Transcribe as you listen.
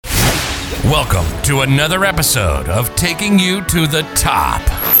Welcome to another episode of Taking You to the Top.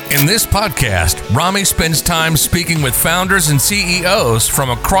 In this podcast, Rami spends time speaking with founders and CEOs from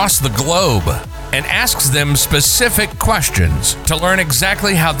across the globe and asks them specific questions to learn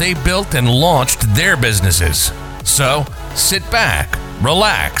exactly how they built and launched their businesses. So, sit back,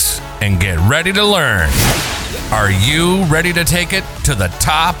 relax, and get ready to learn. Are you ready to take it to the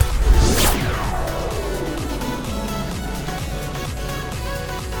top?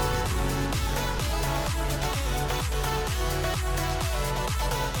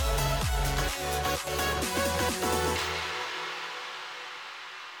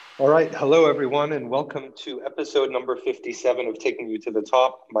 All right. Hello, everyone, and welcome to episode number 57 of Taking You to the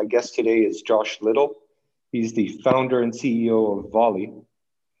Top. My guest today is Josh Little. He's the founder and CEO of Volley.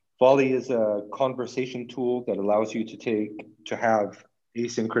 Volley is a conversation tool that allows you to have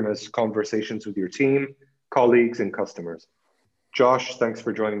asynchronous conversations with your team, colleagues, and customers. Josh, thanks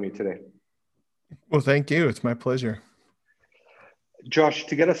for joining me today. Well, thank you. It's my pleasure. Josh,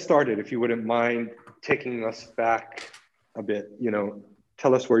 to get us started, if you wouldn't mind taking us back a bit,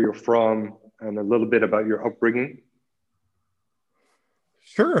 tell us where you're from and a little bit about your upbringing.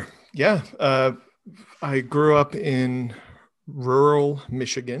 Sure. Yeah. I grew up in rural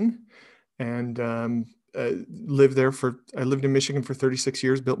Michigan and lived in Michigan for 36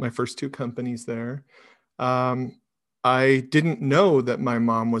 years, built my first two companies there. I didn't know that my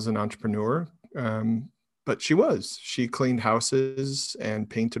mom was an entrepreneur, but she was. She cleaned houses and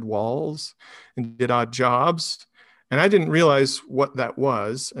painted walls and did odd jobs. And I didn't realize what that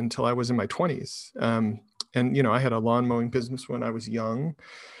was until I was in my 20s. I had a lawn mowing business when I was young.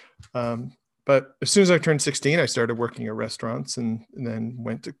 But as soon as I turned 16, I started working at restaurants and then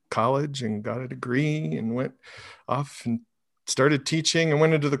went to college and got a degree and went off and started teaching and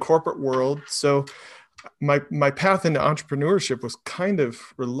went into the corporate world. So my path into entrepreneurship was kind of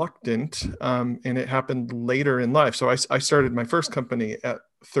reluctant, and it happened later in life. So I started my first company at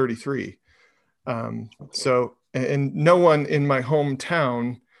 33. And no one in my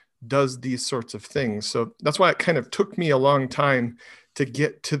hometown does these sorts of things. So that's why it kind of took me a long time to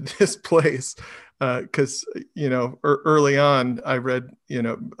get to this place. Because, early on, I read,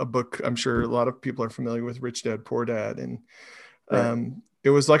 a book, I'm sure a lot of people are familiar with, Rich Dad, Poor Dad. And it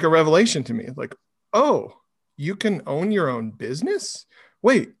was like a revelation to me. Like, oh, you can own your own business?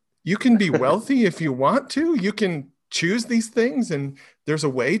 Wait, you can be wealthy if you want to? You can choose these things and there's a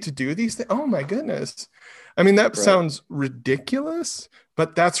way to do these things? Oh, my goodness. I mean, that sounds ridiculous,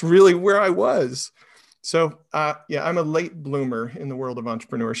 but that's really where I was. So, I'm a late bloomer in the world of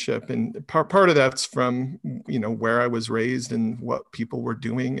entrepreneurship. And part of that's from, where I was raised and what people were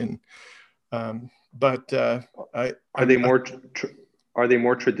doing. And, are they more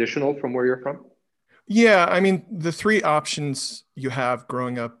traditional from where you're from? Yeah. I mean, the three options you have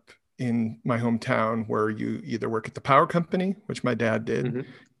growing up in my hometown where you either work at the power company, which my dad did, mm-hmm.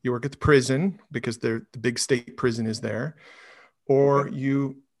 You work at the prison because the big state prison is there, or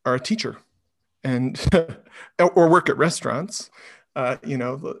you are a teacher and or work at restaurants, or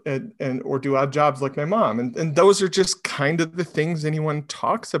do odd jobs like my mom. And those are just kind of the things anyone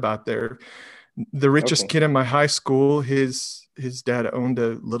talks about there. The richest kid in my high school, his dad owned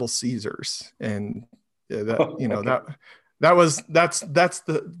a Little Caesars, and that's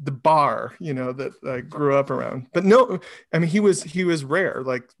the bar, that I grew up around. But no, I mean, he was rare.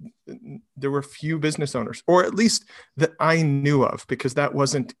 Like there were few business owners, or at least that I knew of, because that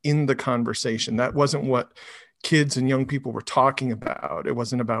wasn't in the conversation. That wasn't what kids and young people were talking about. It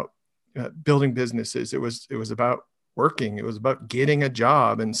wasn't about building businesses. It was about working. It was about getting a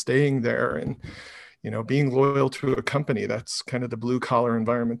job and staying there and, being loyal to a company. That's kind of the blue collar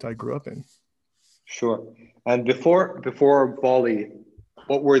environment I grew up in. Sure. And before Volley,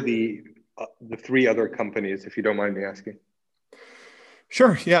 what were the three other companies, if you don't mind me asking?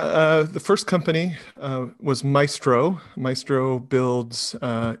 Sure. Yeah. The first company was Maestro. Maestro builds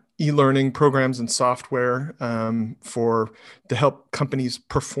e-learning programs and software to help companies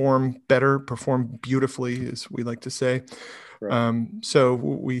perform better, perform beautifully, as we like to say. Right. So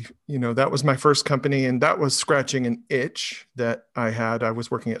that was my first company, and that was scratching an itch that I had. I was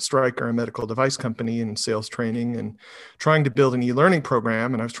working at Stryker, a medical device company, in sales training and trying to build an e-learning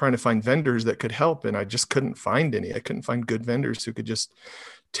program. And I was trying to find vendors that could help, and I just couldn't find any. I couldn't find good vendors who could just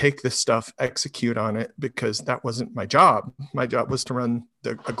take this stuff, execute on it, because that wasn't my job. My job was to run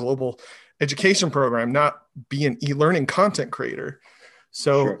a global education program, not be an e-learning content creator.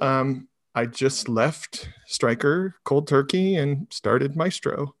 So, sure. I just left Stryker cold turkey and started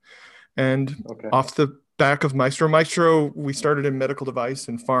Maestro. And off the stack of Maestro. Maestro, we started in medical device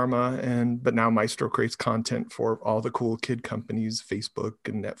and pharma, but now Maestro creates content for all the cool kid companies, Facebook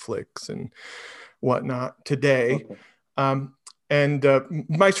and Netflix and whatnot today. Okay. And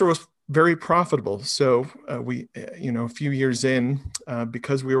Maestro was very profitable. So we, a few years in,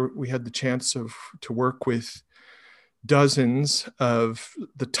 because we had the chance to work with dozens of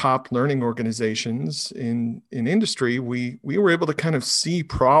the top learning organizations in industry, we were able to kind of see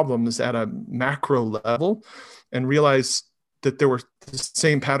problems at a macro level and realize that there were the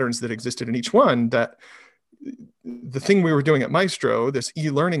same patterns that existed in each one, that the thing we were doing at Maestro, this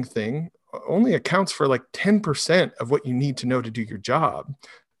e-learning thing, only accounts for like 10% of what you need to know to do your job.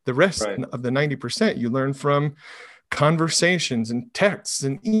 The rest of the 90% you learn from conversations and texts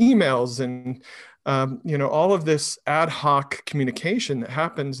and emails and all of this ad hoc communication that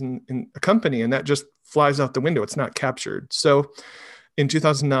happens in a company, and that just flies out the window. It's not captured. So in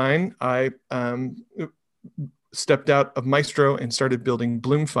 2009, I stepped out of Maestro and started building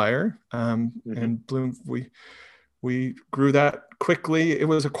Bloomfire. And we grew that quickly. It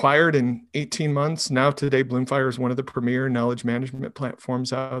was acquired in 18 months. Now today, Bloomfire is one of the premier knowledge management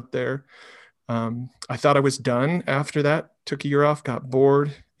platforms out there. I thought I was done after that, took a year off, got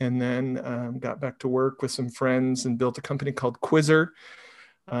bored, and then got back to work with some friends and built a company called Quizzer,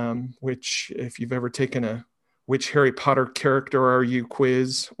 which, if you've ever taken a which Harry Potter character are you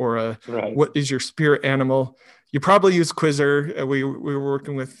quiz, or what is your spirit animal, you probably use Quizzer. We were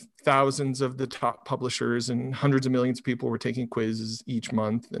working with thousands of the top publishers, and hundreds of millions of people were taking quizzes each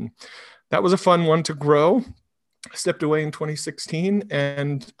month. And that was a fun one to grow. I stepped away in 2016,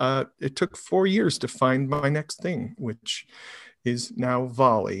 and it took 4 years to find my next thing, which is now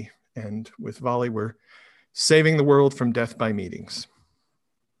Volley. And with Volley, we're saving the world from death by meetings.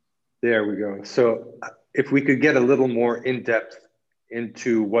 There we go. So if we could get a little more in-depth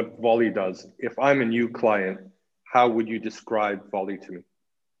into what Volley does, if I'm a new client, how would you describe Volley to me?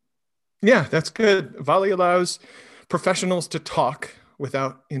 Yeah, that's good. Volley allows professionals to talk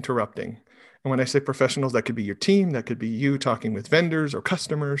without interrupting. And when I say professionals, that could be your team, that could be you talking with vendors or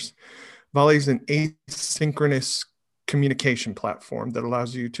customers. Volley is an asynchronous communication platform that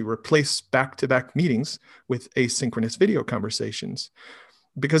allows you to replace back-to-back meetings with asynchronous video conversations.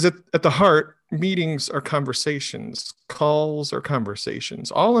 Because at the heart, meetings are conversations, calls are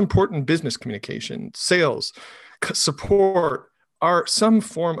conversations, all important business communication, sales, support are some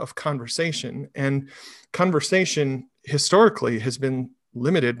form of conversation. And conversation historically has been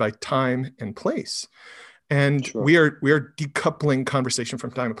limited by time and place. And we are decoupling conversation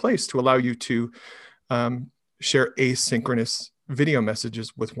from time and place to allow you to share asynchronous video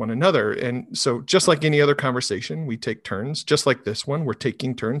messages with one another. And so just like any other conversation, we take turns. Just like this one, we're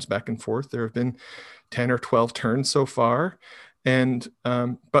taking turns back and forth. There have been 10 or 12 turns so far. And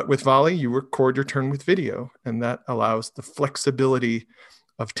but with Volley, you record your turn with video, and that allows the flexibility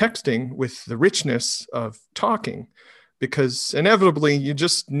of texting with the richness of talking, because inevitably you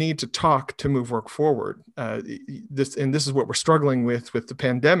just need to talk to move work forward. This is what we're struggling with the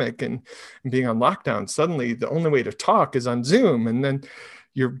pandemic and being on lockdown. Suddenly, the only way to talk is on Zoom, and then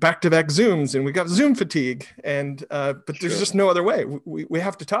you're back-to-back Zooms, and we got Zoom fatigue. And but there's just no other way. We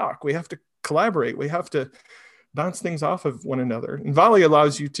have to talk. We have to collaborate. We have to bounce things off of one another. And Volley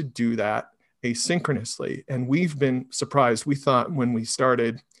allows you to do that asynchronously. And we've been surprised. We thought when we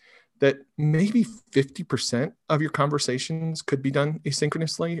started that maybe 50% of your conversations could be done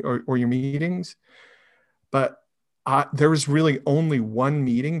asynchronously, or your meetings. But there is really only one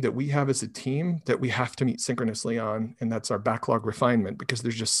meeting that we have as a team that we have to meet synchronously on, and that's our backlog refinement, because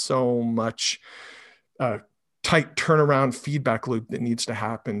there's just so much tight turnaround feedback loop that needs to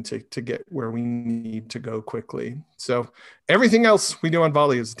happen to get where we need to go quickly. So everything else we do on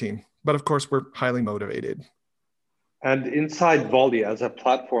Volley as a team, but of course we're highly motivated. And inside Volley as a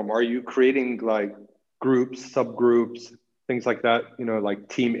platform, are you creating like groups, subgroups, things like that? Like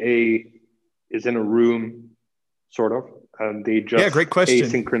team A is in a room, sort of, and they just great question.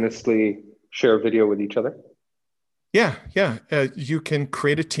 Asynchronously share video with each other? Yeah. You can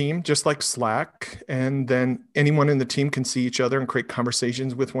create a team just like Slack, and then anyone in the team can see each other and create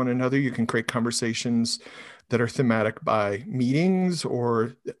conversations with one another. You can create conversations that are thematic by meetings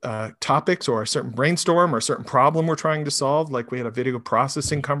or topics or a certain brainstorm or a certain problem we're trying to solve. Like we had a video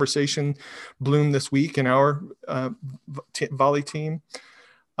processing conversation bloom this week in our Volley team.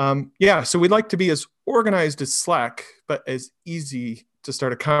 So we'd like to be as organized as Slack, but as easy to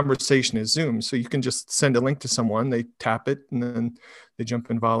start a conversation as Zoom. So you can just send a link to someone, they tap it, and then they jump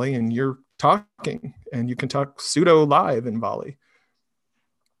in Volley, and you're talking, and you can talk pseudo live in Volley.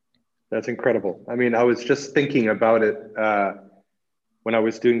 That's incredible. I mean, I was just thinking about it when I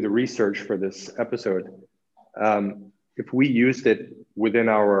was doing the research for this episode. if we used it within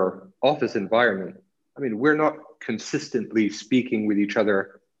our office environment, I mean, we're not consistently speaking with each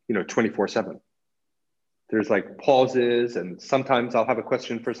other, 24/7. There's like pauses, and sometimes I'll have a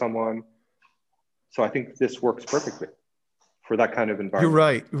question for someone. So I think this works perfectly for that kind of environment. You're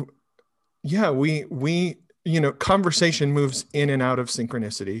right. Yeah, we conversation moves in and out of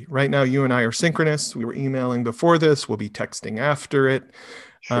synchronicity. Right now, you and I are synchronous. We were emailing before this. We'll be texting after it.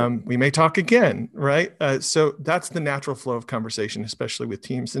 Sure. We may talk again, right? So that's the natural flow of conversation, especially with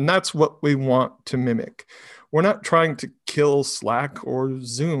Teams. And that's what we want to mimic. We're not trying to kill Slack or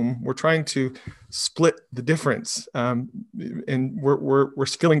Zoom. We're trying to split the difference. And we're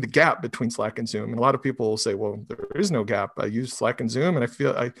filling the gap between Slack and Zoom. And a lot of people will say, well, there is no gap. I use Slack and Zoom and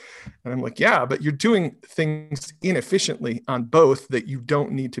and I'm like, yeah, but you're doing things inefficiently on both that you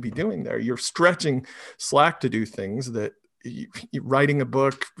don't need to be doing there. You're stretching Slack to do things that you're writing a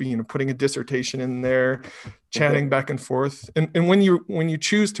book, putting a dissertation in there, chatting back and forth. And when you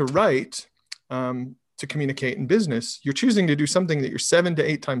choose to write, to communicate in business, you're choosing to do something that you're 7 to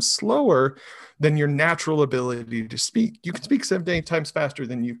 8 times slower than your natural ability to speak. You can speak 7 to 8 times faster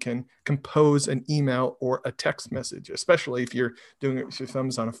than you can compose an email or a text message, especially if you're doing it with your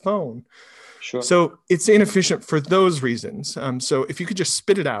thumbs on a phone. Sure. So it's inefficient for those reasons. So if you could just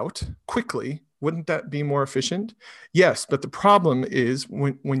spit it out quickly, wouldn't that be more efficient? Yes, but the problem is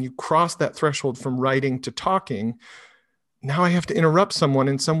when you cross that threshold from writing to talking, now I have to interrupt someone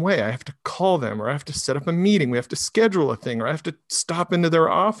in some way. I have to call them, or I have to set up a meeting. We have to schedule a thing, or I have to stop into their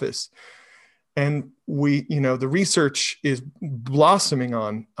office. And the research is blossoming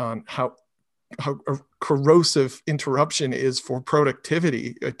on how corrosive interruption is for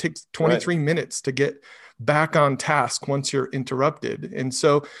productivity. It takes 23 minutes to get back on task once you're interrupted. And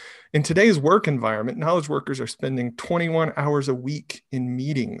so in today's work environment, knowledge workers are spending 21 hours a week in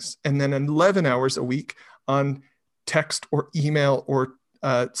meetings, and then 11 hours a week on text or email or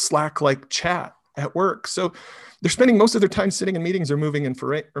Slack-like chat at work. So they're spending most of their time sitting in meetings or moving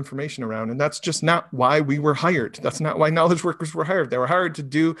information around. And that's just not why we were hired. That's not why knowledge workers were hired. They were hired to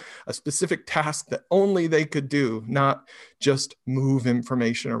do a specific task that only they could do, not just move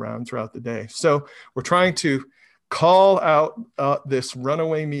information around throughout the day. So we're trying to call out this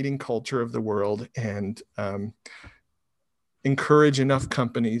runaway meeting culture of the world and encourage enough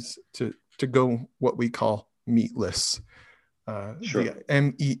companies to go what we call meatless. Sure.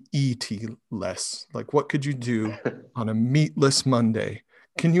 The MEET less. Like, what could you do on a meatless Monday?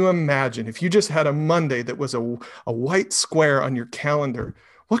 Can you imagine if you just had a Monday that was a white square on your calendar?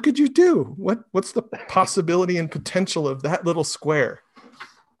 What could you do? What's the possibility and potential of that little square?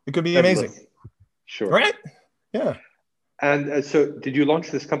 It could be amazing. Sure. Right? Yeah. And so did you launch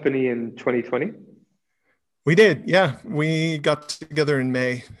this company in 2020? We did. Yeah. We got together in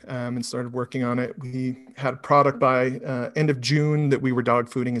May and started working on it. We had a product by end of June that we were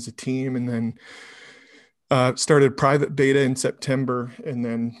dog fooding as a team, and then started private beta in September. And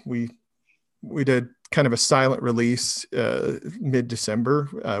then we did kind of a silent release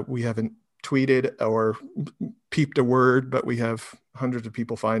mid-December. We haven't tweeted or peeped a word, but we have hundreds of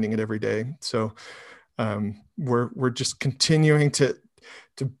people finding it every day. So we're just continuing to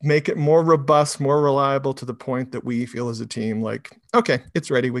make it more robust, more reliable, to the point that we feel as a team like, okay, it's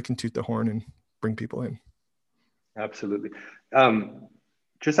ready. We can toot the horn and bring people in. Absolutely.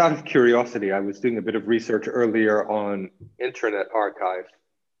 Just out of curiosity, I was doing a bit of research earlier on Internet Archive,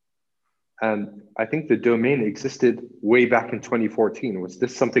 and I think the domain existed way back in 2014. Was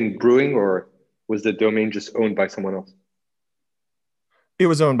this something brewing, or was the domain just owned by someone else? It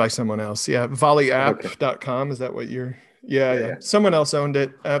was owned by someone else. Yeah. volleyapp.com. Okay. Is that what you're... Yeah. Someone else owned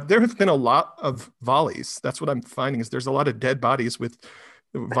it. There have been a lot of volleys. That's what I'm finding, is there's a lot of dead bodies with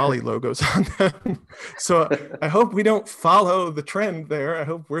volley logos on them. So I hope we don't follow the trend there. I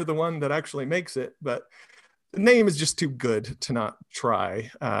hope we're the one that actually makes it. But the name is just too good to not try.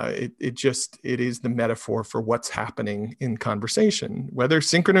 It is the metaphor for what's happening in conversation, whether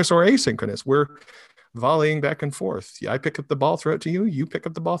synchronous or asynchronous. We're volleying back and forth. I pick up the ball, throw it to you. You pick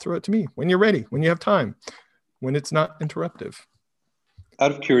up the ball, throw it to me. When you're ready, when you have time, when it's not interruptive.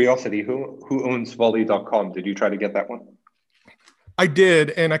 Out of curiosity, who owns volley.com? Did you try to get that one? I did,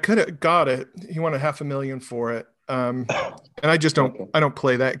 and I could have got it. He wanted $500,000 for it. And I just I don't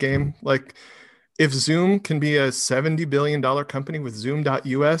play that game. Like, if Zoom can be a $70 billion company with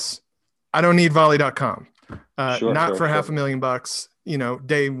Zoom.us, I don't need volley.com. Not for $500,000,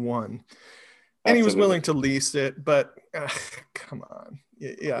 day one. And He was willing to lease it, but come on.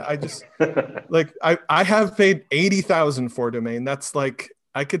 Yeah, I just like I have paid $80,000 for a domain. That's like,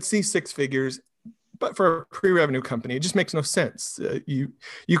 I could see 6 figures, but for a pre-revenue company, it just makes no sense.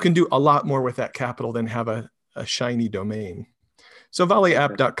 You can do a lot more with that capital than have a a shiny domain. So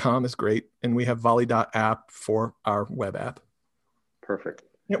volleyapp.com is great. And we have volley.app for our web app. Perfect.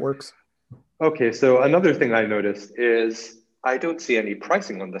 It works. Okay, so another thing I noticed is I don't see any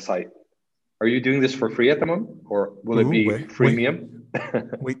pricing on the site. Are you doing this for free at the moment, or will it be freemium?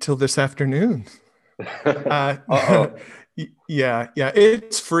 Wait till this afternoon. Uh-oh. Yeah,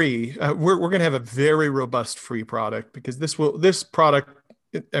 it's free. We're going to have a very robust free product because this product,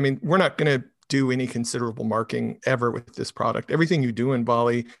 I mean, we're not going to do any considerable marketing ever with this product. Everything you do in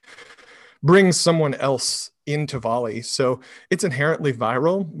Volley brings someone else into Volley. So it's inherently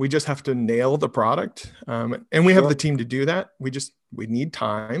viral. We just have to nail the product. And we have the team to do that. We need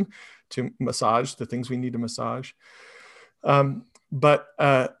time to massage the things we need to massage. But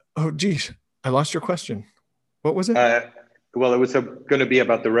oh geez, I lost your question. What was it? Well, it was going to be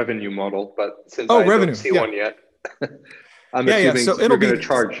about the revenue model, but since don't see one yet, I'm assuming so you're going to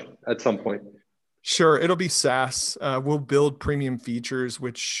charge at some point. Sure, it'll be SaaS. We'll build premium features,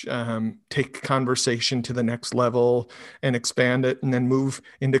 which take conversation to the next level and expand it, and then move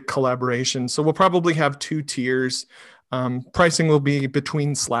into collaboration. So we'll probably have 2 tiers. Pricing will be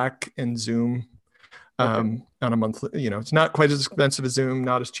between Slack and Zoom on a monthly. It's not quite as expensive as Zoom,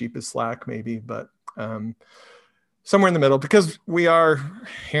 not as cheap as Slack, maybe, but somewhere in the middle, because we are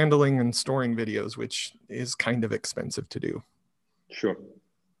handling and storing videos, which is kind of expensive to do. Sure.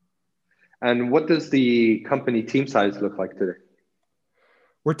 And what does the company team size look like today?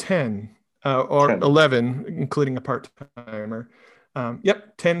 We're 10 or 10. 11, including a part-timer.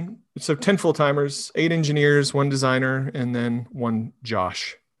 10. So 10 full-timers, 8 engineers, 1 designer, and then 1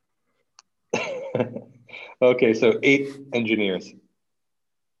 Josh. Okay, so 8 engineers.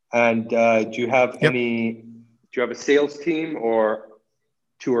 And do you have a sales team, or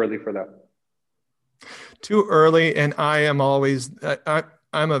too early for that? Too early, and I am always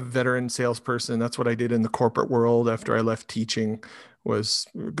I'm a veteran salesperson. That's what I did in the corporate world after I left teaching. I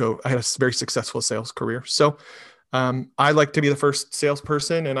had a very successful sales career. So I like to be the first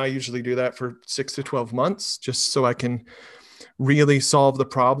salesperson, and I usually do that for 6 to 12 months, just so I can really solve the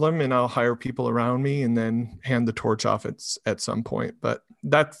problem, and I'll hire people around me and then hand the torch off at some point. But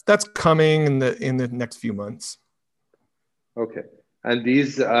that's coming in the next few months. Okay. And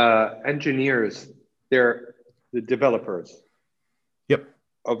these engineers, they're the developers. Yep.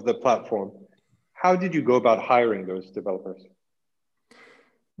 Of the platform. How did you go about hiring those developers?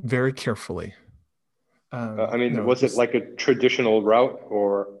 Very carefully. Was it like a traditional route,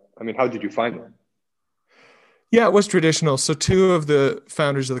 or how did you find them? Yeah, it was traditional. So 2 of the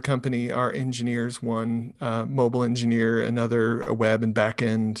founders of the company are engineers, one mobile engineer, another a web and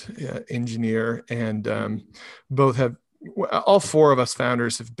backend engineer. And all 4 of us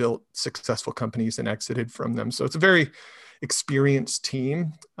founders have built successful companies and exited from them. So it's a very experienced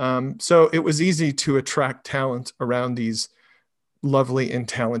team. So it was easy to attract talent around these lovely and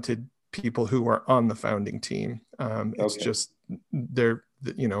talented people who are on the founding team. It's just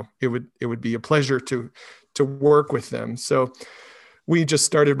it would be a pleasure to work with them. So we just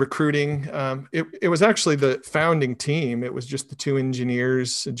started recruiting. It was actually the founding team. It was just the 2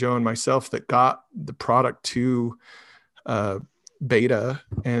 engineers, Joe and myself, that got the product to beta.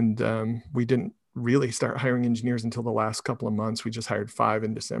 And we didn't really start hiring engineers until the last couple of months. We just hired 5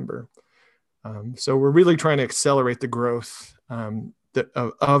 in December. So we're really trying to accelerate the growth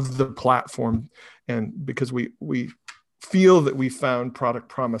of the platform. And because we feel that we found product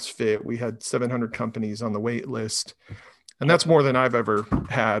promise fit, we had 700 companies on the wait list. And that's more than I've ever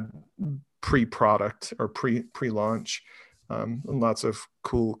had pre-product or pre-launch. And lots of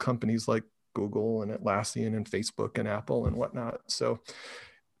cool companies like Google and Atlassian and Facebook and Apple and whatnot. So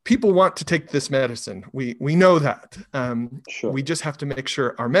people want to take this medicine. We know that. Sure. We just have to make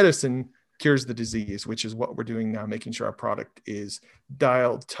sure our medicine cures the disease, which is what we're doing now, making sure our product is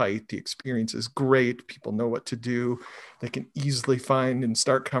dialed tight. The experience is great. People know what to do. They can easily find and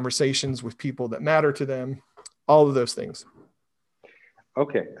start conversations with people that matter to them. All of those things.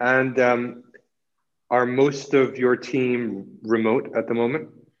 Okay. And are most of your team remote at the moment?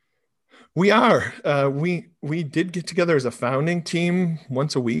 We are. We did get together as a founding team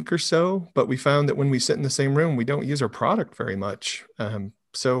once a week or so, but we found that when we sit in the same room, we don't use our product very much.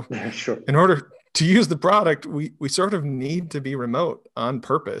 So sure. In order to use the product, we sort of need to be remote on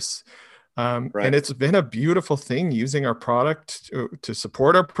purpose. Right. And it's been a beautiful thing using our product to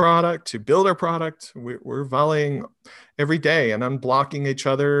support our product, to build our product. We're volleying every day and unblocking each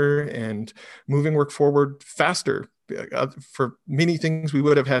other and moving work forward faster. For many things we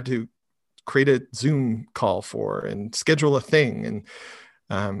would have had to create a Zoom call for and schedule a thing.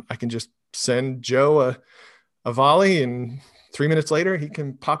 And I can just send Joe a volley, and 3 minutes later he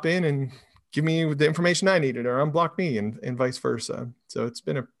can pop in and give me the information I needed or unblock me and vice versa. So it's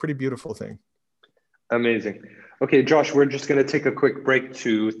been a pretty beautiful thing. Amazing. Okay, Josh, we're just going to take a quick break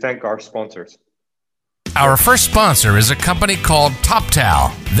to thank our sponsors. Our first sponsor is a company called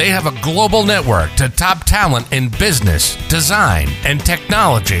TopTal. They have a global network to top talent in business, design, and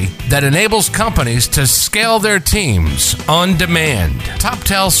technology that enables companies to scale their teams on demand.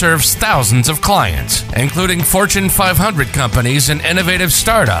 TopTal serves thousands of clients, including Fortune 500 companies and innovative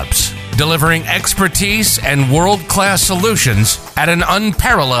startups, delivering expertise and world-class solutions at an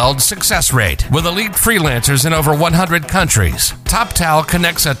unparalleled success rate. With elite freelancers in over 100 countries, TopTal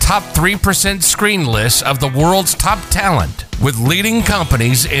connects a top 3% screen list of the world's top talent with leading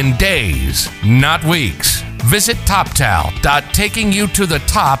companies in days, not weeks. Visit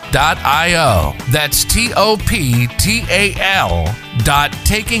TopTal.takingyoutoTheTop.io. That's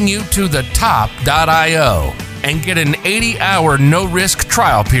TopTal.takingyoutoTheTop.io. And get an 80-hour no-risk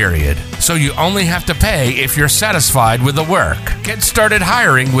trial period, so you only have to pay if you're satisfied with the work. Get started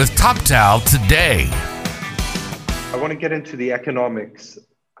hiring with TopTal today. I want to get into the economics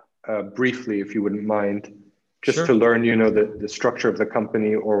briefly, if you wouldn't mind, just Sure. to learn, the structure of the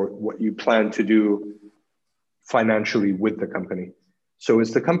company or what you plan to do financially with the company. So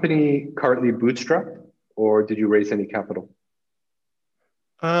is the company currently bootstrapped, or did you raise any capital?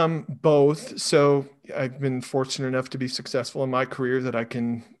 Both. So I've been fortunate enough to be successful in my career that I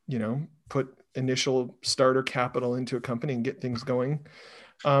can, put initial starter capital into a company and get things going.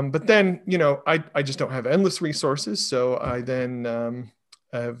 But then, I just don't have endless resources. So I then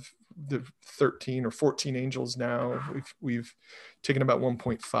have the 13 or 14 angels now. We've taken about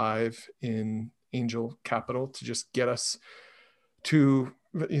 1.5 in angel capital to just get us to,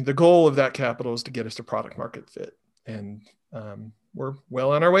 the goal of that capital is to get us to product market fit. And we're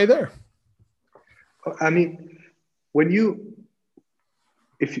well on our way there. I mean,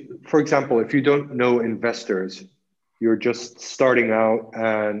 for example, if you don't know investors, you're just starting out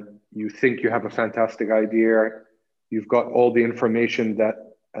and you think you have a fantastic idea, you've got all the information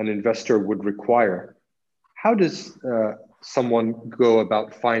that an investor would require. How does someone go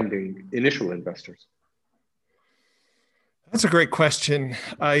about finding initial investors? That's a great question.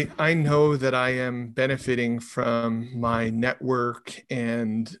 I know that I am benefiting from my network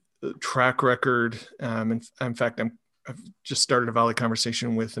and track record. In fact, I've just started a Volley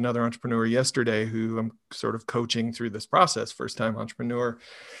conversation with another entrepreneur yesterday who I'm sort of coaching through this process. First time entrepreneur,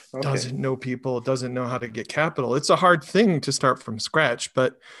 Okay. doesn't know people, doesn't know how to get capital. It's a hard thing to start from scratch,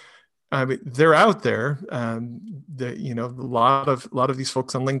 but they're out there. A lot of these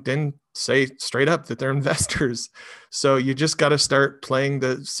folks on LinkedIn say straight up that they're investors. So you just got to start playing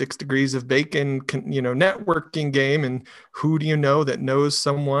the 6 degrees of bacon, networking game. And who do you know that knows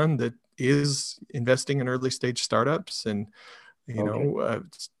someone that is investing in early stage startups? And,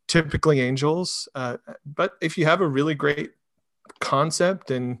 typically angels. But if you have a really great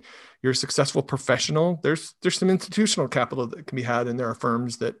concept and you're a successful professional, there's some institutional capital that can be had, and there are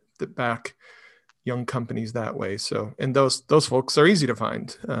firms that back young companies that way. So, and those folks are easy to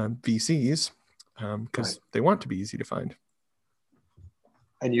find, VCs, because they want to be easy to find.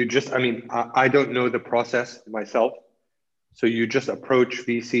 And I don't know the process myself. So you just approach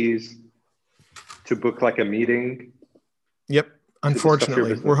VCs to book like a meeting? Yep.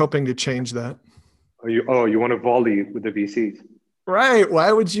 Unfortunately, we're hoping to change that. You want to volley with the VCs? Right.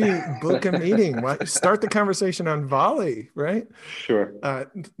 Why would you book a meeting? Why start the conversation on Volley, right? Sure.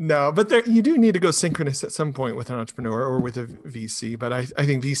 No, but you do need to go synchronous at some point with an entrepreneur or with a VC. But I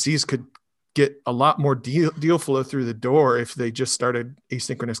think VCs could get a lot more deal flow through the door if they just started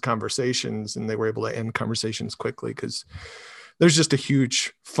asynchronous conversations and they were able to end conversations quickly, because there's just a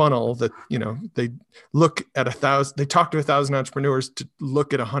huge funnel that, they look at 1,000, they talk to 1,000 entrepreneurs to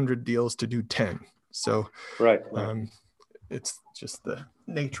look at 100 deals to do 10. So right. It's just the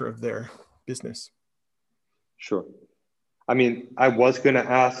nature of their business. Sure. I was going to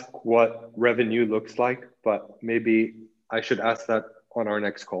ask what revenue looks like, but maybe I should ask that on our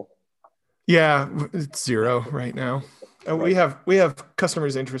next call. Yeah, it's 0 right now. Right. We have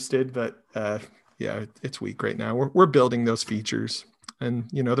customers interested, but it's weak right now. We're building those features, and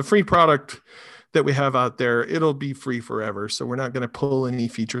the free product that we have out there, it'll be free forever. So we're not going to pull any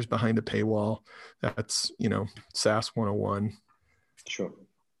features behind a paywall. That's, SaaS 101. Sure.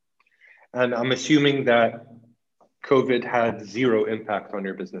 And I'm assuming that COVID had 0 impact on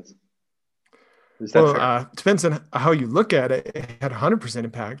your business. Is that fair? Depends on how you look at it. It had 100%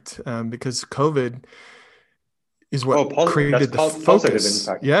 impact because COVID is what created the focus.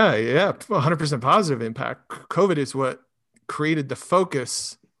 Impact. Yeah, 100% positive impact. COVID is what created the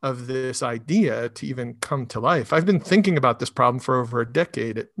focus of this idea to even come to life. I've been thinking about this problem for over a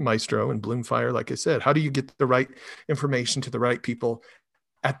decade at Maestro and Bloomfire. Like I said, how do you get the right information to the right people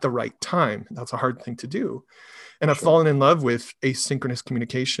at the right time? That's a hard thing to do. And I've fallen in love with asynchronous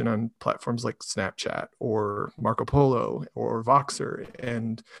communication on platforms like Snapchat or Marco Polo or Voxer.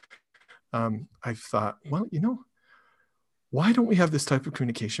 And I thought, well, why don't we have this type of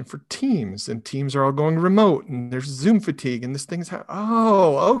communication for teams? And teams are all going remote, and there's Zoom fatigue, and this thing's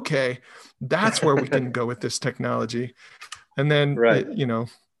okay, that's where we can go with this technology. And then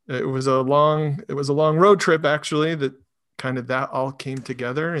it was a long road trip, actually, that kind of that all came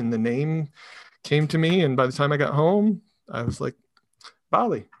together, and the name came to me. And by the time I got home, I was like,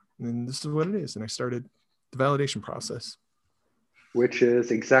 Volley, and this is what it is. And I started the validation process, which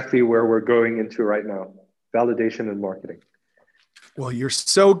is exactly where we're going into right now: validation and marketing. Well, you're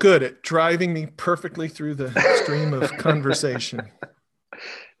so good at driving me perfectly through the stream of conversation.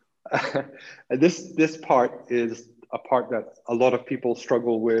 This part is a part that a lot of people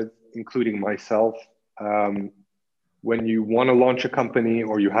struggle with, including myself. When you want to launch a company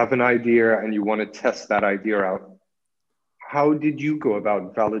or you have an idea and you want to test that idea out, how did you go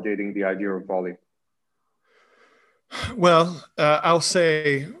about validating the idea of Volley? Well, I'll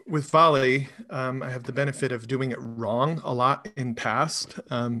say with Volley, I have the benefit of doing it wrong a lot in past.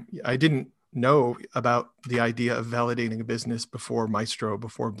 I didn't know about the idea of validating a business before Maestro,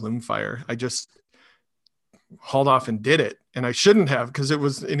 before Bloomfire. I just hauled off and did it. And I shouldn't have, because it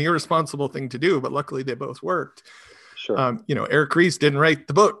was an irresponsible thing to do, but luckily they both worked. Sure. Eric Ries didn't write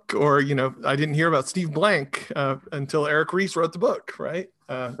the book, or, I didn't hear about Steve Blank until Eric Ries wrote the book. Right.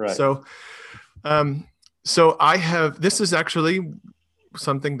 Right. So this is actually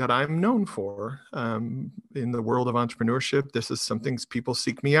something that I'm known for in the world of entrepreneurship. This is something people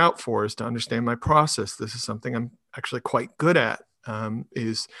seek me out for, is to understand my process. This is something I'm actually quite good at,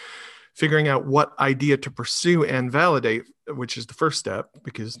 is figuring out what idea to pursue and validate, which is the first step,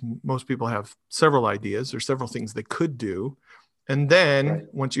 because most people have several ideas or several things they could do. And then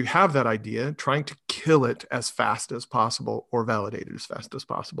once you have that idea, trying to kill it as fast as possible or validate it as fast as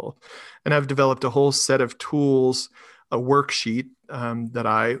possible. And I've developed a whole set of tools, a worksheet that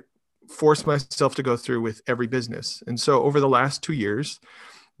I force myself to go through with every business. And so over the last 2 years,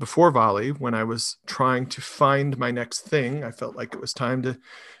 before Volley, when I was trying to find my next thing, I felt like it was time to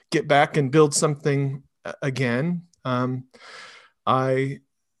get back and build something again. I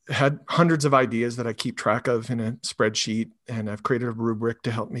had hundreds of ideas that I keep track of in a spreadsheet, and I've created a rubric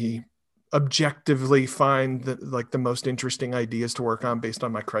to help me objectively find the most interesting ideas to work on based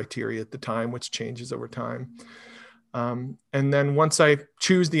on my criteria at the time, which changes over time. And then once I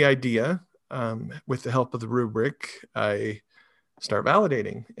choose the idea, with the help of the rubric, I start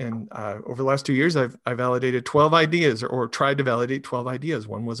validating. And over the last 2 years, I validated 12 ideas or tried to validate 12 ideas.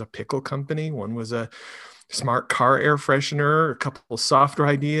 One was a pickle company. One was a smart car air freshener, a couple of software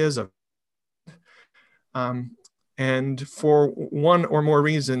ideas. And for one or more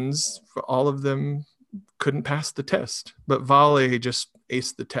reasons, all of them couldn't pass the test. But Volley just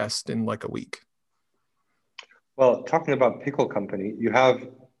aced the test in like a week. Well, talking about pickle company, you have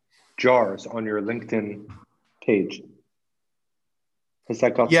jars on your LinkedIn page. Has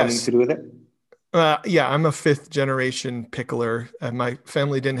that got something to do with it? Yeah, I'm a 5th generation pickler. My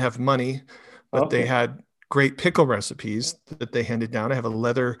family didn't have money, but they had great pickle recipes that they handed down. I have a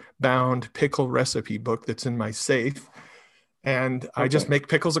leather bound pickle recipe book that's in my safe. And I just make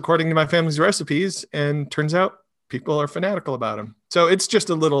pickles according to my family's recipes. And turns out people are fanatical about them. So it's just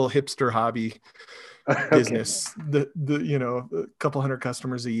a little hipster hobby business. A couple hundred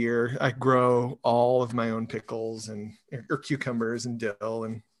customers a year. I grow all of my own pickles or cucumbers and dill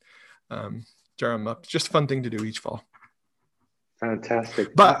and jar them up. Just a fun thing to do each fall.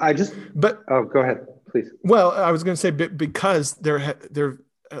 Fantastic. But go ahead, please. Well, I was going to say, because they're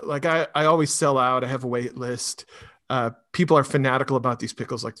like, I always sell out. I have a wait list. People are fanatical about these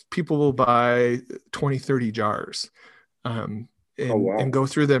pickles. Like, people will buy 20, 30 jars and go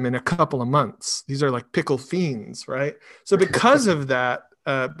through them in a couple of months. These are like pickle fiends, right? So because of that,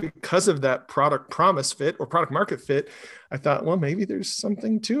 product promise fit or product market fit, I thought, well, maybe there's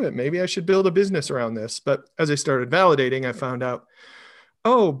something to it. Maybe I should build a business around this. But as I started validating, I found out,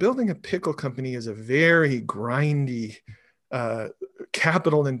 building a pickle company is a very grindy,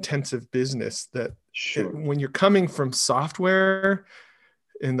 capital intensive business that when you're coming from software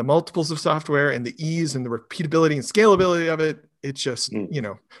and the multiples of software and the ease and the repeatability and scalability of it, it's just,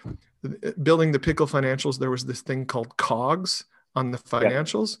 building the pickle financials, there was this thing called COGS on the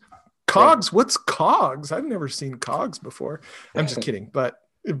financials. COGS? What's COGS? I've never seen COGS before. I'm just kidding. But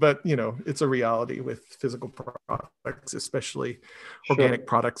but it's a reality with physical products, especially Sure. organic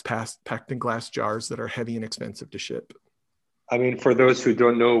products packed in glass jars that are heavy and expensive to ship. I mean, for those who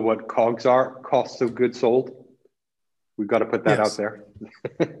don't know what COGS are, costs of goods sold, we've got to put that out there.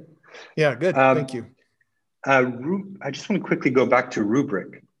 Yeah, good. Thank you. I just want to quickly go back to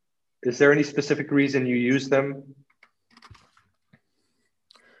Rubrik. Is there any specific reason you use them?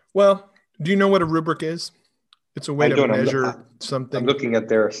 Well, do you know what a rubric is? It's a way to measure something. I'm looking at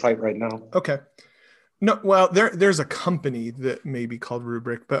their site right now. Okay. No, well, there's a company that may be called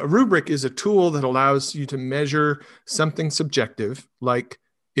Rubrik, but a rubric is a tool that allows you to measure something subjective, like,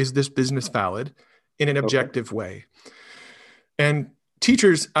 is this business valid, in an objective way. And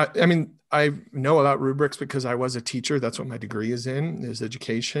teachers, I mean, I know about rubrics because I was a teacher. That's what my degree is in, is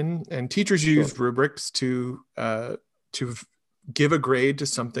education. And teachers use rubrics to give a grade to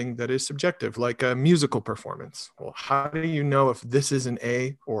something that is subjective, like a musical performance. Well, how do you know if this is an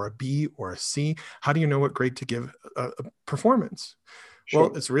A or a B or a C? How do you know what grade to give a performance? Sure.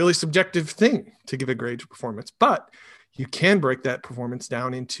 Well, it's a really subjective thing to give a grade to performance, but you can break that performance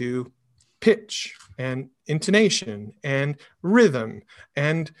down into pitch and intonation and rhythm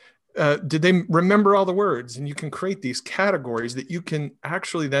and did they remember all the words? And you can create these categories that you can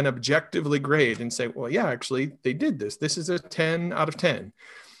actually then objectively grade and say, well, yeah, actually they did this. This is a 10 out of 10,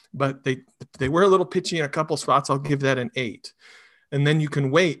 but they were a little pitchy in a couple spots. I'll give that an 8. And then you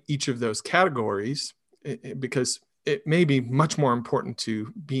can weight each of those categories because it may be much more important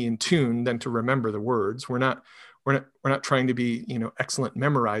to be in tune than to remember the words. We're not trying to be, excellent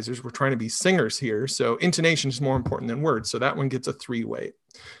memorizers. We're trying to be singers here. So intonation is more important than words. So that one gets a 3 weight.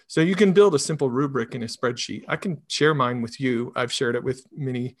 So you can build a simple rubric in a spreadsheet. I can share mine with you. I've shared it with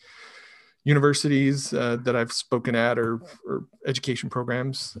many universities that I've spoken at or education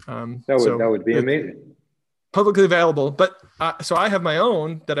programs. That would be amazing. Publicly available. But so I have my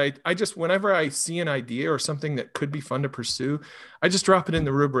own that I just, whenever I see an idea or something that could be fun to pursue, I just drop it in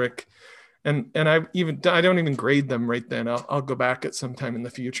the rubric. And I don't even grade them right then. I'll go back at some time in the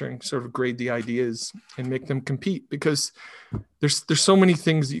future and sort of grade the ideas and make them compete, because there's so many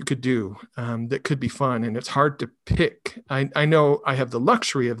things that you could do that could be fun, and it's hard to pick. I know I have the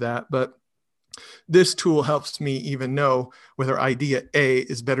luxury of that, but this tool helps me even know whether idea A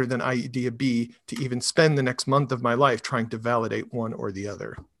is better than idea B to even spend the next month of my life trying to validate one or the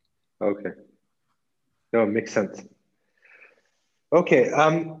other. Okay. No, it makes sense. Okay.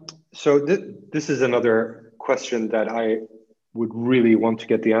 So this is another question that I would really want to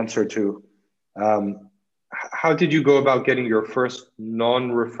get the answer to. How did you go about getting your first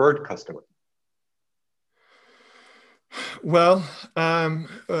non-referred customer? Well, I'm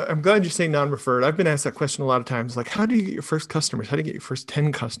glad you say non-referred. I've been asked that question a lot of times, like, how do you get your first customers? How do you get your first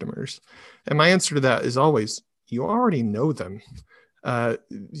 10 customers? And my answer to that is always, you already know them.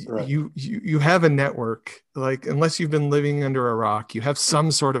 Right. You have a network, like, unless you've been living under a rock, you have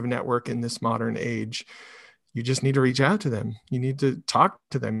some sort of network in this modern age. You just need to reach out to them. You need to talk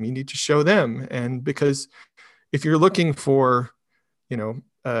to them. You need to show them. And because if you're looking for,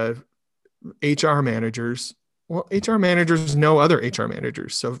 HR managers, well, HR managers know other HR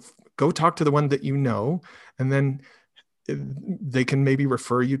managers. So go talk to the one that you know, and then they can maybe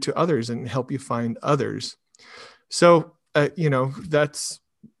refer you to others and help you find others. So that's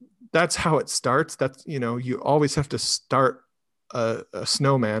how it starts. That's, you always have to start a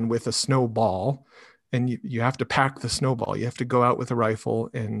snowman with a snowball, and you have to pack the snowball. You have to go out with a rifle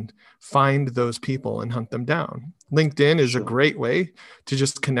and find those people and hunt them down. LinkedIn is a great way to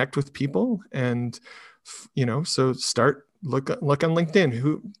just connect with people. And, so look on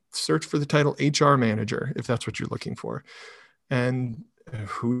LinkedIn, search for the title HR manager, if that's what you're looking for. And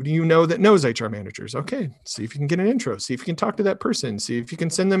who do you know that knows HR managers? Okay, see if you can get an intro, see if you can talk to that person, see if you can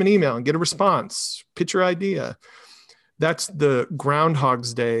send them an email and get a response, pitch your idea. That's the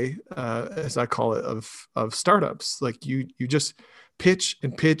Groundhog's Day, as I call it, of startups. Like you just pitch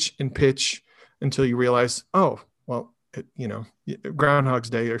and pitch and pitch until you realize, oh, well, Groundhog's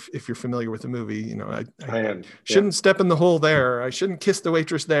Day, if you're familiar with the movie, I shouldn't step in the hole there. I shouldn't kiss the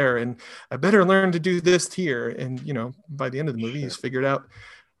waitress there. And I better learn to do this here. And, by the end of the movie, he's figured out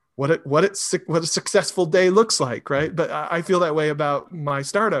what a successful day looks like. Right. But I feel that way about my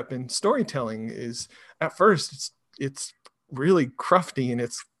startup, and storytelling is, at first, it's really crufty and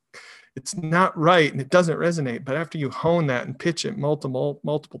it's not right. And it doesn't resonate. But after you hone that and pitch it multiple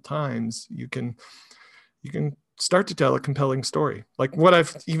times, you can start to tell a compelling story. Like what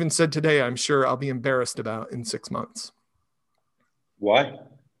I've even said today, I'm sure I'll be embarrassed about in 6 months. Why?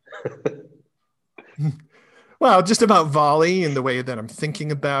 Well, just about Volley and the way that I'm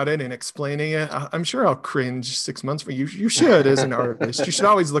thinking about it and explaining it. I'm sure I'll cringe 6 months from you. You should, as an artist, you should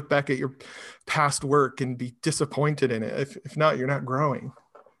always look back at your past work and be disappointed in it. If not, you're not growing.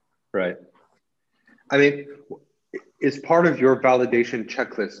 Right. I mean, is part of your validation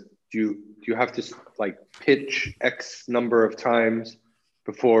checklist, do you have to like pitch X number of times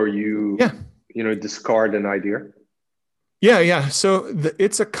before you discard an idea? Yeah. So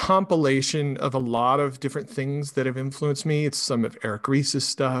it's a compilation of a lot of different things that have influenced me. It's some of Eric Ries's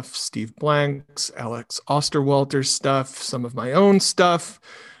stuff, Steve Blank's, Alex Osterwalder's stuff, some of my own stuff.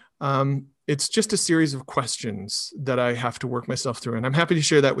 It's just a series of questions that I have to work myself through. And I'm happy to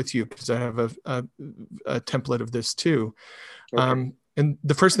share that with you because I have a template of this too. Okay. And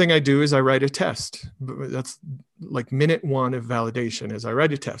the first thing I do is I write a test. That's like minute one of validation is I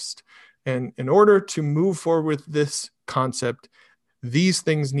write a test. And in order to move forward with this concept, these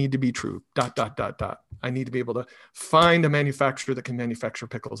things need to be true, ... I need to be able to find a manufacturer that can manufacture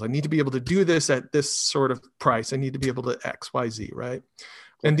pickles. I need to be able to do this at this sort of price. I need to be able to X, Y, Z, right?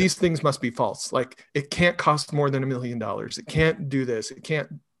 And these things must be false. Like it can't cost more than $1 million. It can't do this. It can't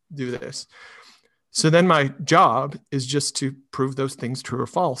do this. So then my job is just to prove those things true or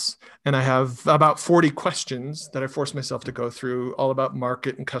false. And I have about 40 questions that I force myself to go through, all about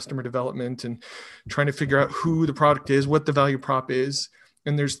market and customer development and trying to figure out who the product is, what the value prop is.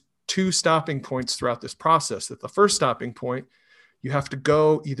 And there's 2 stopping points throughout this process. At the first stopping point, you have to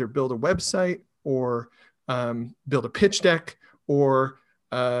go either build a website or build a pitch deck or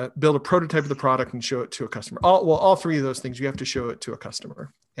build a prototype of the product and show it to a customer. All 3 of those things, you have to show it to a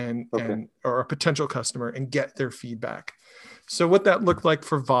customer or a potential customer and get their feedback. So what that looked like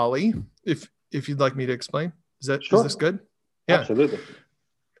for Volley, if you'd like me to explain, is this good? Yeah, absolutely.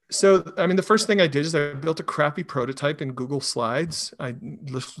 So, I mean, the first thing I did is I built a crappy prototype in Google Slides. I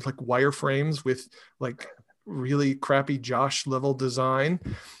listed like wireframes with like really crappy Josh level design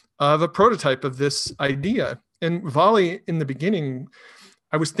of a prototype of this idea. And Volley in the beginning,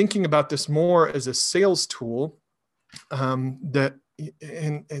 I was thinking about this more as a sales tool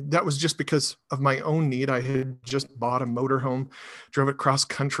and that was just because of my own need. I had just bought a motorhome, drove it cross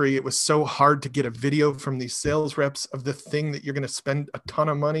country. It was so hard to get a video from these sales reps of the thing that you're going to spend a ton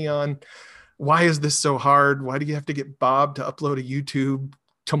of money on. Why is this so hard? Why do you have to get Bob to upload a YouTube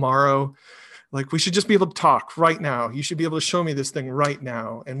tomorrow? Like, we should just be able to talk right now. You should be able to show me this thing right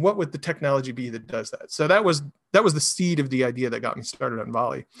now. And what would the technology be that does that? So that was the seed of the idea that got me started on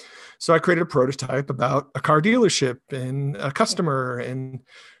Volley. So I created a prototype about a car dealership and a customer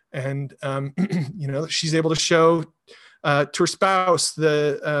and she's able to show to her spouse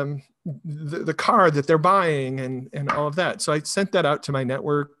the car that they're buying and all of that. So I sent that out to my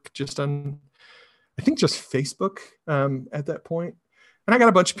network just on, I think just Facebook at that point. And I got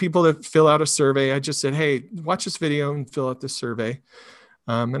a bunch of people to fill out a survey. I just said, hey, watch this video and fill out this survey.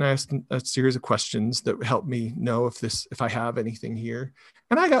 And I asked a series of questions that helped me know if I have anything here.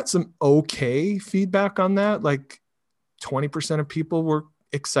 And I got some okay feedback on that. Like 20% of people were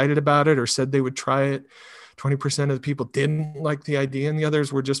excited about it or said they would try it. 20% of the people didn't like the idea and the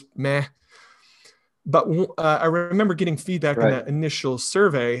others were just meh. But I remember getting feedback in that initial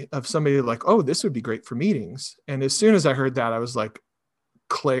survey of somebody like, oh, this would be great for meetings. And as soon as I heard that, I was like,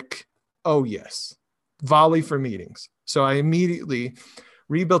 click, oh yes, Volley for meetings. So I immediately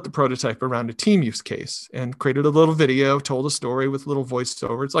rebuilt the prototype around a team use case and created a little video, told a story with a little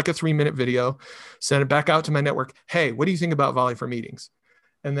voiceover. It's like a 3-minute video, sent it back out to my network. Hey, what do you think about Volley for meetings?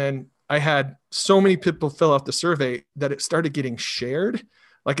 And then I had so many people fill out the survey that it started getting shared.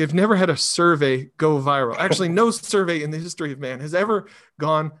 Like, I've never had a survey go viral. Actually, no survey in the history of man has ever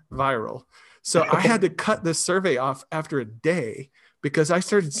gone viral. So I had to cut this survey off after a day because I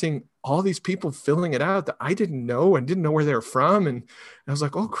started seeing all these people filling it out that I didn't know and didn't know where they were from. And I was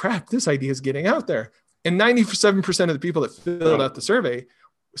like, oh crap, this idea is getting out there. And 97% of the people that filled out the survey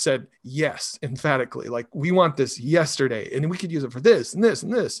said yes, emphatically. Like, we want this yesterday and we could use it for this and this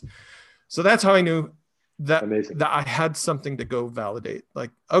and this. So that's how I knew that I had something to go validate. Like,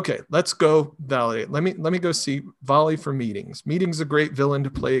 okay, let's go validate. Let me go see Volley for meetings. Meetings is a great villain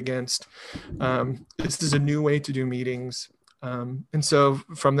to play against. This is a new way to do meetings. And so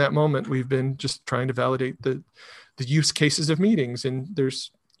from that moment, we've been just trying to validate the use cases of meetings. And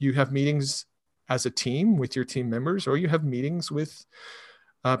you have meetings as a team with your team members, or you have meetings with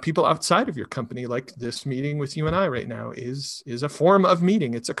people outside of your company. Like this meeting with you and I right now is a form of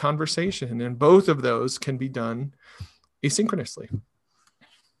meeting. It's a conversation, and both of those can be done asynchronously.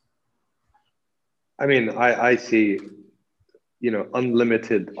 I mean, I see,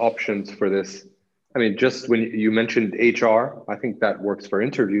 unlimited options for this. I mean, just when you mentioned HR, I think that works for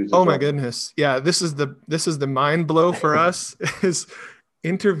interviews as Oh well. my goodness. Yeah, this is the mind blow for us is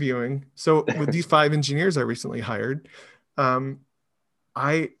interviewing. So with these 5 engineers I recently hired,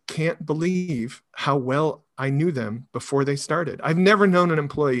 I can't believe how well I knew them before they started. I've never known an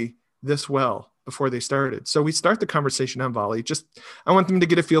employee this well before they started. So we start the conversation on Volley. I want them to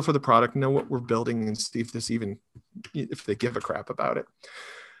get a feel for the product, know what we're building, and see if they give a crap about it.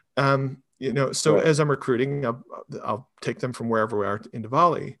 So Right. as I'm recruiting, I'll take them from wherever we are into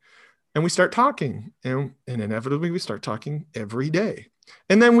Volley, and we start talking, and inevitably we start talking every day.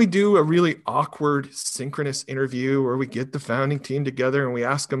 And then we do a really awkward synchronous interview where we get the founding team together and we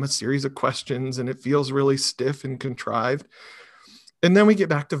ask them a series of questions, and it feels really stiff and contrived. And then we get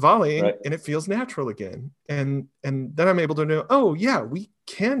back to volleying, Right. and it feels natural again. And then I'm able to know, oh yeah, we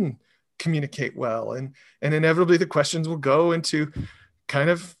can communicate well. And inevitably the questions will go into kind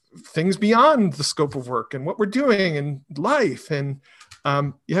of things beyond the scope of work and what we're doing in life. And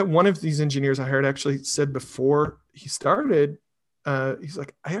one of these engineers I hired actually said before he started, he's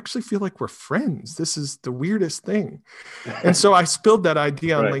like, I actually feel like we're friends. This is the weirdest thing. And so I spilled that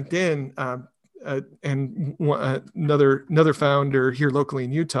idea on Right. LinkedIn. And another founder here locally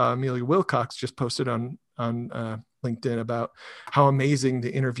in Utah, Amelia Wilcox, just posted on LinkedIn about how amazing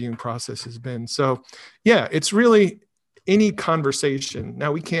the interviewing process has been. So yeah, it's really any conversation.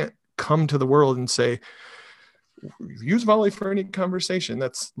 Now we can't come to the world and say, use Volley for any conversation.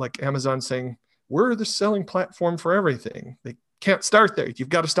 That's like Amazon saying, we're the selling platform for everything. They can't start there. You've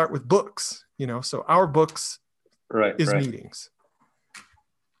got to start with books, so our books is meetings.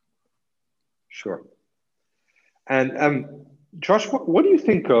 Sure. And Josh, what do you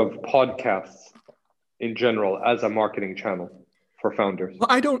think of podcasts in general as a marketing channel for founders? Well,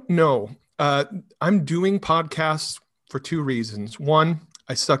 I don't know. I'm doing podcasts for 2 reasons. One,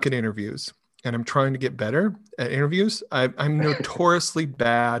 I suck at interviews, and I'm trying to get better at interviews. I'm notoriously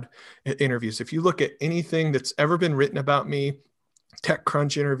bad at interviews. If you look at anything that's ever been written about me,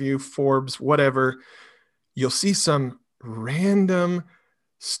 TechCrunch interview, Forbes, whatever, you'll see some random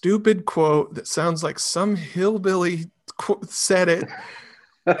stupid quote that sounds like some hillbilly said it.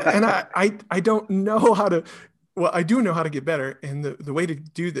 And I don't know how to, well, I do know how to get better. And the way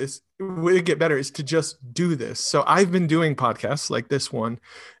to get better is to just do this. So I've been doing podcasts like this one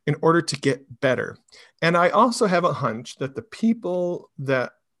in order to get better. And I also have a hunch that the people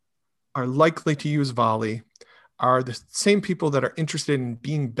that are likely to use Volley are the same people that are interested in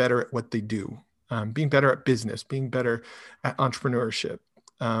being better at what they do, being better at business, being better at entrepreneurship.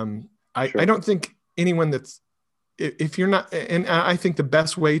 Sure. I don't think anyone if you're not, and I think the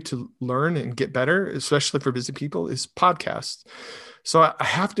best way to learn and get better, especially for busy people, is podcasts. So I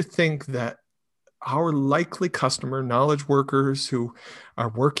have to think that our likely customer, knowledge workers who are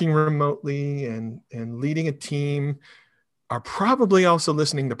working remotely and leading a team, are probably also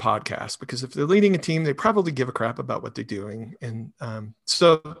listening to podcasts, because if they're leading a team, they probably give a crap about what they're doing. And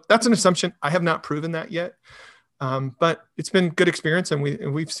so that's an assumption. I have not proven that yet. But it's been good experience, and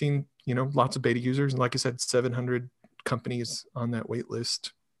we've seen, lots of beta users, and like I said, 700 companies on that wait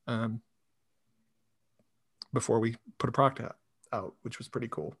list before we put a product out, which was pretty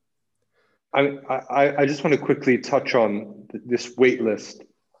cool. I just want to quickly touch on this wait list.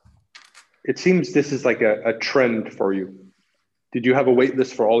 It seems this is like a trend for you. Did you have a wait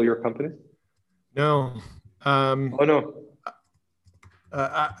list for all your companies? No. Oh no.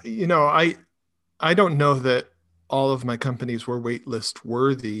 I don't know that all of my companies were waitlist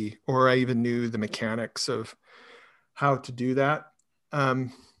worthy, or I even knew the mechanics of how to do that.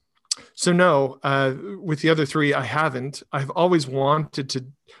 So no, with the other 3, I haven't. I've always wanted to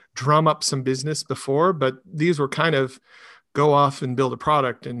drum up some business before, but these were kind of go off and build a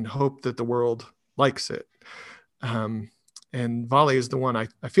product and hope that the world likes it. And Volley is the one I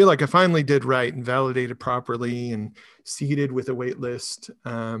feel like I finally did right and validated properly and seeded with a wait list.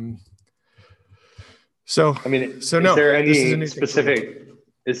 Is there any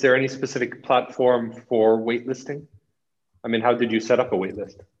specific platform for waitlisting? I mean, how did you set up a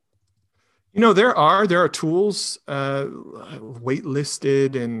waitlist? There are tools,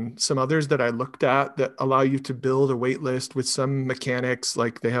 Waitlisted and some others that I looked at that allow you to build a waitlist with some mechanics.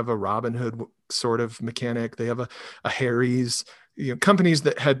 Like they have a Robinhood sort of mechanic. They have a Harry's, companies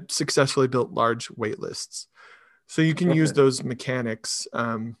that had successfully built large waitlists. So you can use those mechanics.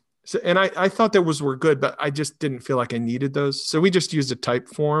 And I thought those were good, but I just didn't feel like I needed those. So we just used a type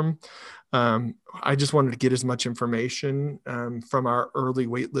form. I just wanted to get as much information from our early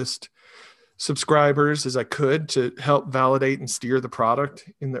waitlist subscribers as I could to help validate and steer the product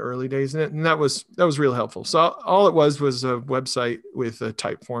in the early days in it. And that was real helpful. So all it was a website with a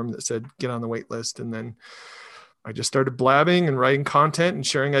type form that said, get on the wait list. And then I just started blabbing and writing content and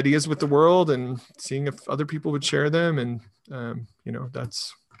sharing ideas with the world and seeing if other people would share them. And,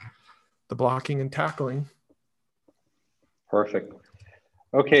 that's the blocking and tackling. Perfect.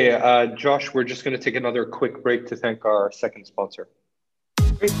 Okay, Josh, we're just going to take another quick break to thank our second sponsor.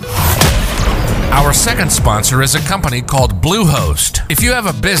 Great. Our second sponsor is a company called Bluehost. If you have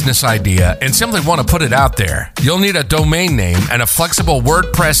a business idea and simply want to put it out there, you'll need a domain name and a flexible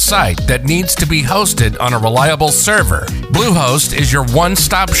WordPress site that needs to be hosted on a reliable server. Bluehost is your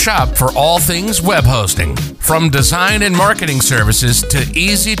one-stop shop for all things web hosting. From design and marketing services to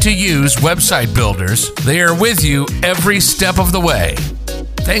easy-to-use website builders, they are with you every step of the way.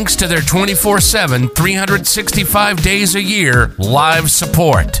 Thanks to their 24/7, 365 days a year live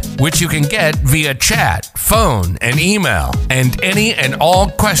support, which you can get via chat, phone, and email. And any and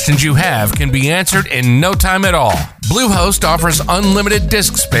all questions you have can be answered in no time at all. Bluehost offers unlimited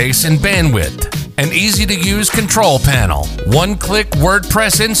disk space and bandwidth, an easy-to-use control panel, one-click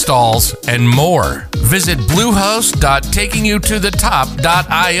WordPress installs, and more. Visit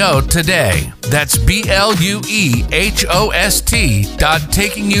bluehost.takingyoutoTheTop.io today. That's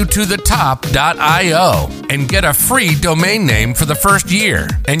BLUEHOST.takingyoutoTheTop.io and get a free domain name for the first year.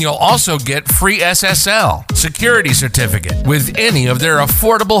 And you'll also get free SSL, security certificate, with any of their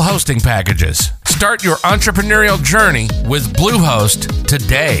affordable hosting packages. Start your entrepreneurial journey with Bluehost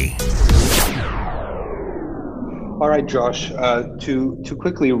today. All right, Josh, to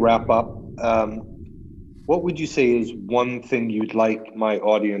quickly wrap up, what would you say is one thing you'd like my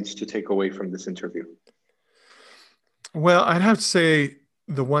audience to take away from this interview? Well, I'd have to say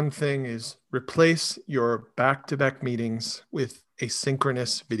the one thing is replace your back-to-back meetings with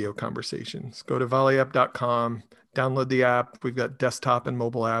asynchronous video conversations. Go to volleyapp.com, download the app. We've got desktop and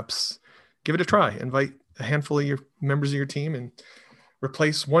mobile apps. Give it a try. Invite a handful of your members of your team and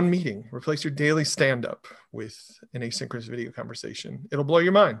replace one meeting. Replace your daily stand-up with an asynchronous video conversation. It'll blow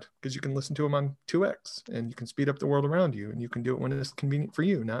your mind because you can listen to them on 2x and you can speed up the world around you, and you can do it when it's convenient for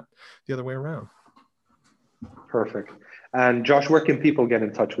you, not the other way around. Perfect. And Josh, where can people get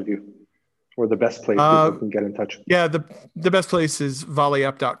in touch with you? Or the best place people can get in touch? Yeah, the best place is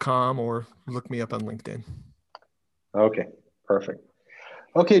volleyapp.com or look me up on LinkedIn. Okay, perfect.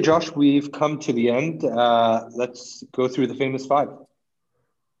 Okay, Josh, we've come to the end. Let's go through the famous 5.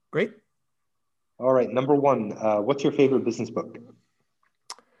 Great. All right, number 1, what's your favorite business book?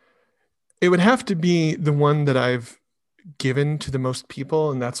 It would have to be the one that I've given to the most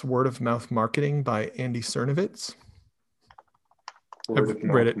people, and that's Word of Mouth Marketing by Andy Cernovitz. I've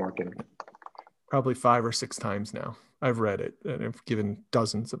read it marketing. Probably 5 or 6 times now. I've read it, and I've given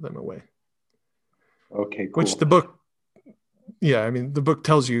dozens of them away. Okay, cool. Which the book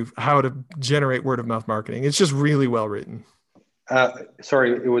tells you how to generate word of mouth marketing. It's just really well written.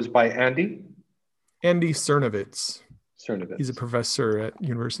 Sorry, it was by Andy? Andy Cernovitz. Cernovitz. He's a professor at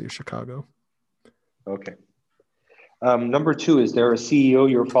University of Chicago. Okay. Number 2, is there a CEO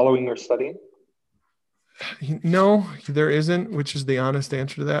you're following or studying? No, there isn't, which is the honest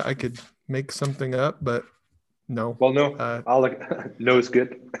answer to that. I could make something up, but no. Well, no. No is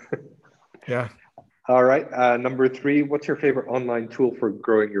good. Yeah. All right. Number 3, what's your favorite online tool for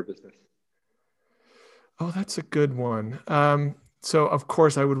growing your business? Oh, that's a good one. So of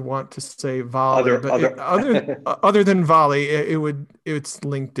course I would want to say Volley, other than Volley, it's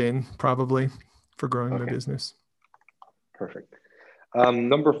LinkedIn probably for growing my business. Perfect.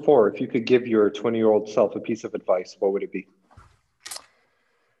 Number 4, if you could give your 20-year-old self a piece of advice, what would it be?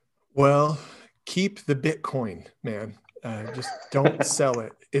 Well, keep the Bitcoin, man. Just don't sell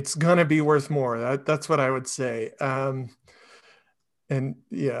it. It's gonna be worth more. That's what I would say. And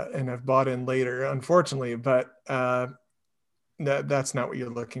I've bought in later, unfortunately, but that's not what you're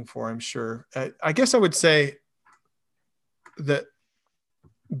looking for, I'm sure. I guess I would say that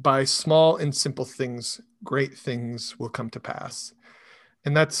by small and simple things, great things will come to pass.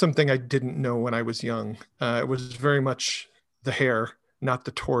 And that's something I didn't know when I was young. It was very much the hare, not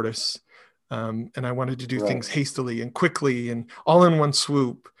the tortoise. And I wanted to do things hastily and quickly and all in one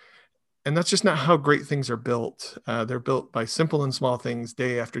swoop. And that's just not how great things are built. They're built by simple and small things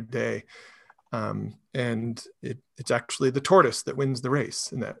day after day. And it's actually the tortoise that wins the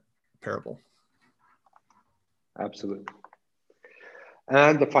race in that parable. Absolutely.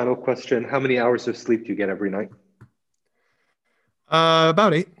 And the final question, how many hours of sleep do you get every night?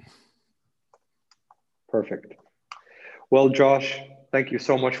 About 8. Perfect. Well, Josh, thank you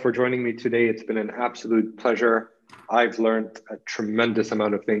so much for joining me today. It's been an absolute pleasure. I've learned a tremendous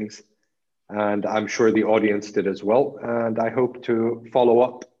amount of things. And I'm sure the audience did as well. And I hope to follow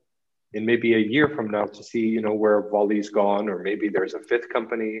up in maybe a year from now to see, where Volley's gone, or maybe there's a fifth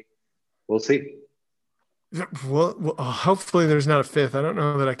company. We'll see. Well, hopefully there's not a fifth. I don't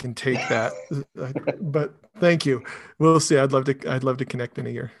know that I can take that, but thank you. We'll see. I'd love to connect in a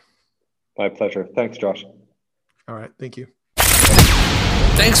year. My pleasure. Thanks, Josh. All right. Thank you.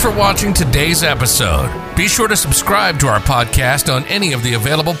 Thanks for watching today's episode. Be sure to subscribe to our podcast on any of the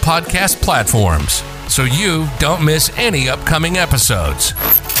available podcast platforms so you don't miss any upcoming episodes.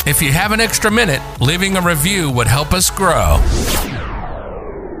 If you have an extra minute, leaving a review would help us grow.